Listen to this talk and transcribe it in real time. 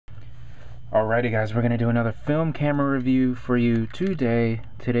Alrighty guys, we're going to do another film camera review for you today.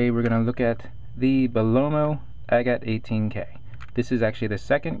 Today we're going to look at the Belomo Agat 18k. This is actually the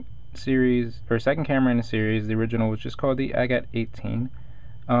second camera in the series. The original was just called the Agat 18.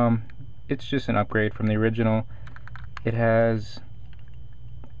 It's just an upgrade from the original. It has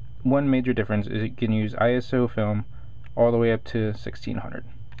one major difference, is it can use ISO film all the way up to 1600.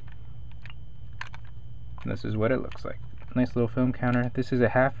 And this is what it looks like. Nice little film counter. This is a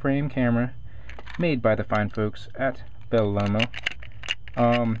half frame camera made by the fine folks at Belomo.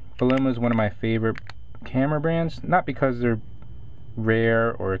 Belomo is one of my favorite camera brands, not because they're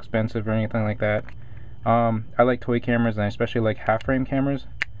rare or expensive or anything like that. I like toy cameras, and I especially like half frame cameras.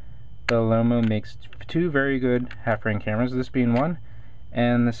 Belomo makes two very good half frame cameras, this being one,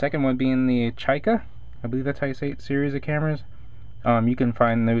 and the second one being the Chica. I believe that's how you say it, series of cameras. You can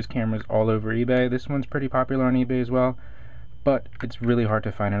find those cameras all over eBay. This one's pretty popular on eBay as well, but it's really hard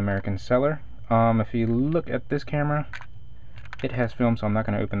to find an American seller. If you look at this camera, it has film, so I'm not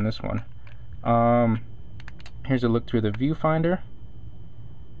going to open this one. Here's a look through the viewfinder.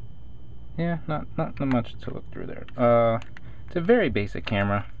 Yeah, not much to look through there. It's a very basic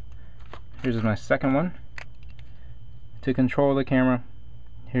camera. Here's my second one. To control the camera,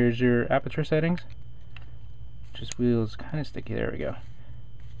 here's your aperture settings. Just wheels kind of sticky. There we go.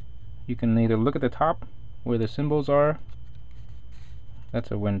 You can either look at the top where the symbols are.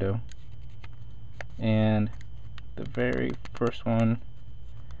 That's a window. And the very first one,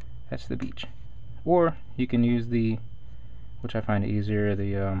 that's the beach. Or you can use the, which I find easier,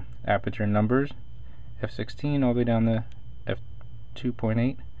 the aperture numbers, f16 all the way down to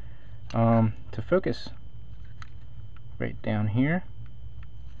f2.8, to focus right down here,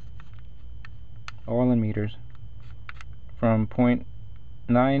 all in meters, from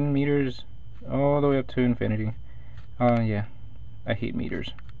 0.9 meters all the way up to infinity. Yeah, I hate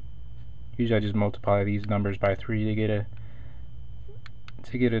meters. Usually I just multiply these numbers by 3 to get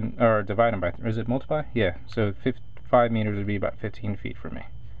an, or divide them by 3. Is it multiply? Yeah, so 5 meters would be about 15 feet for me.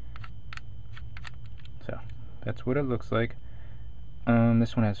 So that's what it looks like.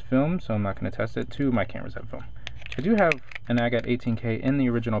 This one has film, so I'm not going to test it. Two of my cameras have film. I do have an Agat 18k in the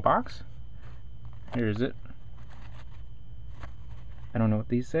original box. Here is it. I don't know what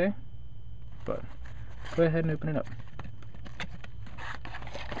these say, but go ahead and open it up.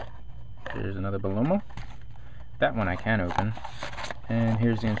 Here's another Belomo. That one I can open. And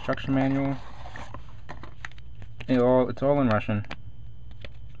here's the instruction manual. It's all in Russian.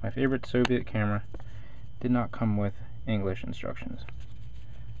 My favorite Soviet camera did not come with English instructions.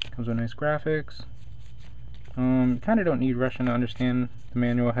 Comes with nice graphics. Kind of don't need Russian to understand the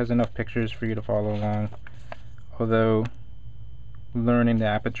manual. It has enough pictures for you to follow along. Although learning the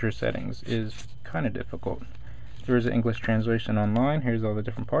aperture settings is kind of difficult. There is an English translation online. Here's all the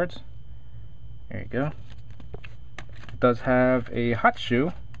different parts. There you go. It does have a hot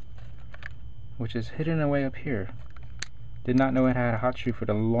shoe, which is hidden away up here. Did not know it had a hot shoe for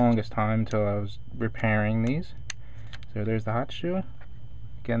the longest time until I was repairing these. So there's the hot shoe,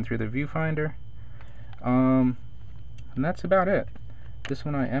 again through the viewfinder. And that's about it. This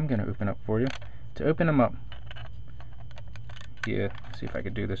one I am going to open up for you. To open them up, yeah, see if I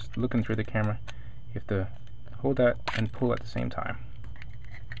could do this looking through the camera. You have to hold that and pull at the same time.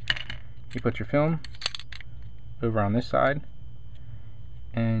 You put your film over on this side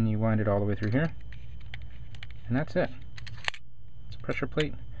and you wind it all the way through here, and that's it. It's a pressure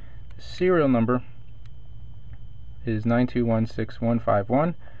plate. The serial number is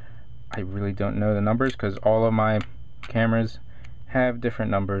 9216151. I really don't know the numbers because all of my cameras have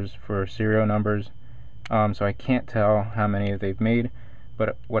different numbers for serial numbers, so I can't tell how many they've made,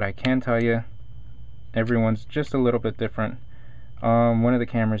 but what I can tell you, everyone's just a little bit different. One of the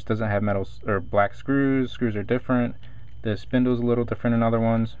cameras doesn't have metal or black screws. Screws are different. The spindle's a little different in other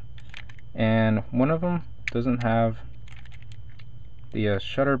ones, and one of them doesn't have the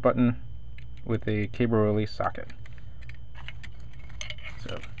shutter button with a cable release socket.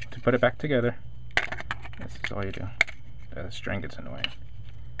 So to put it back together, this is all you do. The string gets in the way.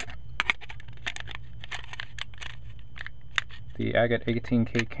 The Agat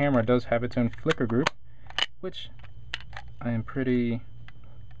 18k camera does have its own flickr group, which I am pretty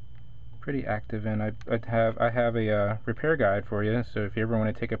active in. I have a repair guide for you, so if you ever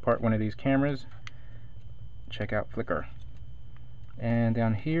want to take apart one of these cameras, check out Flickr. And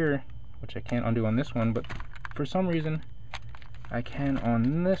down here, which I can't undo on this one, but for some reason I can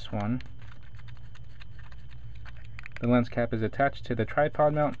on this one, the lens cap is attached to the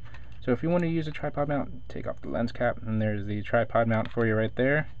tripod mount. So if you want to use a tripod mount, take off the lens cap, and there's the tripod mount for you right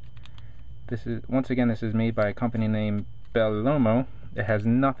there. This is, once again, this is made by a company named Belomo. It has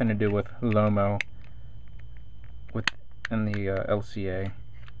nothing to do with Lomo within the LCA.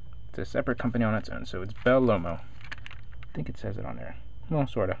 It's a separate company on its own, so it's Belomo. I think it says it on there. Well,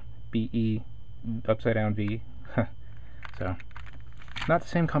 sorta. B-E upside down V. So, not the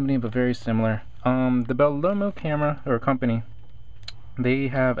same company, but very similar. The Belomo camera, or company, they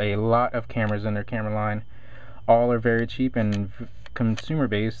have a lot of cameras in their camera line. All are very cheap and consumer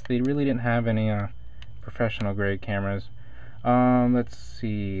based. They really didn't have any professional grade cameras. Let's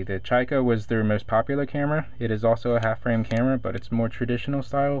see, the Chica was their most popular camera. It is also a half frame camera, but it's more traditional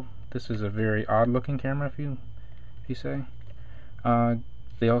style. This is a very odd looking camera, if you say.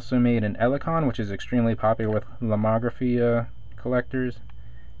 They also made an Elecon, which is extremely popular with lomography collectors,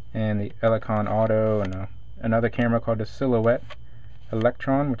 and the Elecon Auto, and another camera called the Silhouette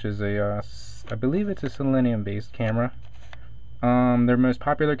Electron, which is a I believe it's a selenium based camera. Their most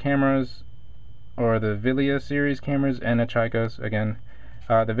popular cameras are the Villia series cameras and the Chicas. Again,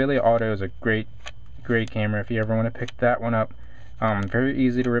 the Villia Auto is a great camera if you ever want to pick that one up. Very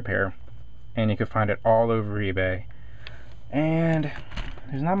easy to repair, and you can find it all over eBay. And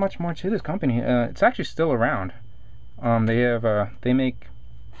there's not much more to this company. It's actually still around. They make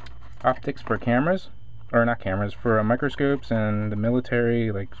optics for cameras, or not cameras, for microscopes and the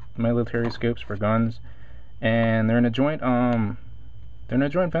military, like military scopes for guns. And they're in a joint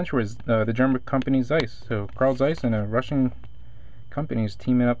venture with the German company Zeiss. So Carl Zeiss and a Russian company is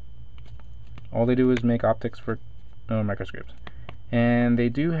teaming up. All they do is make optics for microscopes. And they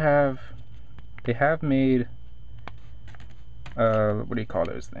have made what do you call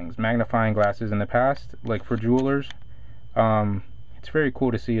those things? Magnifying glasses in the past, like for jewelers. It's very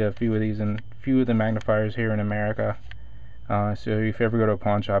cool to see a few of these and a few of the magnifiers here in America. So if you ever go to a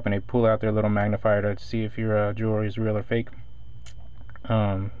pawn shop and they pull out their little magnifier to see if your jewelry is real or fake,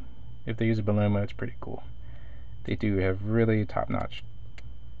 if they use a Belomo, it's pretty cool. They do have really top-notch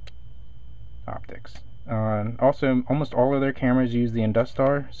optics. Also, almost all of their cameras use the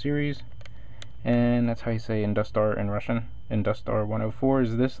Industar series, and that's how you say Industar in Russian. Industar 104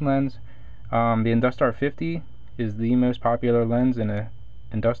 is this lens. The Industar 50 is the most popular lens in a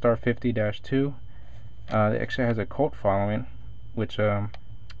Industar 50-2. It actually has a cult following, which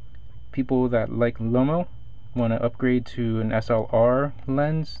people that like Lomo want to upgrade to an SLR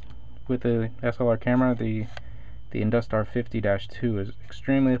lens with a SLR camera. The Industar 50-2 is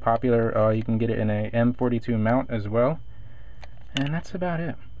extremely popular. You can get it in a M42 mount as well, and that's about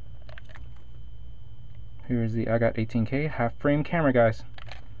it. Here's the Agat 18k half frame camera, guys.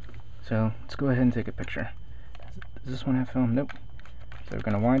 So let's go ahead and take a picture. Does this one have film? Nope. So we're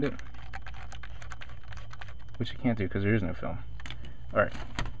gonna wind it, which you can't do because there is no film. Alright,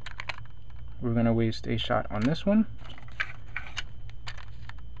 we're gonna waste a shot on this one.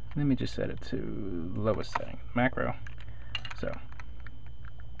 Let me just set it to lowest setting, macro. So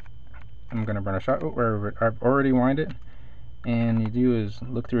I'm gonna burn a shot. I've already wind it, and you do is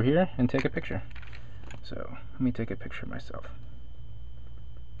look through here and take a picture. So let me take a picture myself.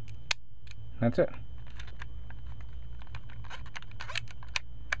 That's it.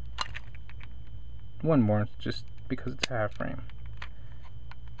 One more, just because it's half frame.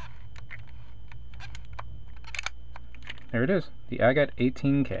 There it is, the Agat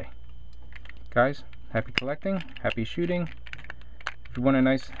 18k. Guys, happy collecting, happy shooting. If you want a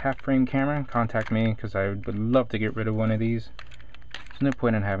nice half frame camera, contact me, because I would love to get rid of one of these. There's no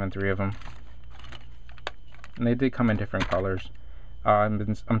point in having 3 of them. And they did come in different colors.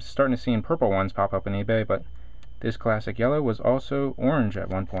 I'm starting to see purple ones pop up on eBay, but this classic yellow was also orange at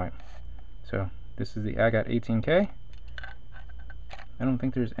one point. So this is the Agat 18k. I don't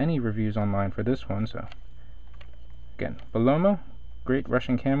think there's any reviews online for this one. So again, Belomo, great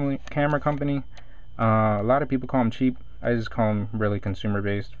Russian camera company. A lot of people call them cheap. I just call them really consumer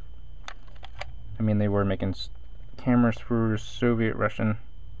based. I mean, they were making cameras for Soviet Russian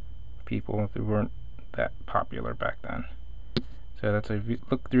people. They weren't that popular back then. So that's a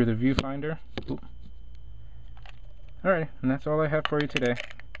look through the viewfinder. Alright, and that's all I have for you today.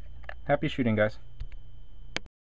 Happy shooting, guys.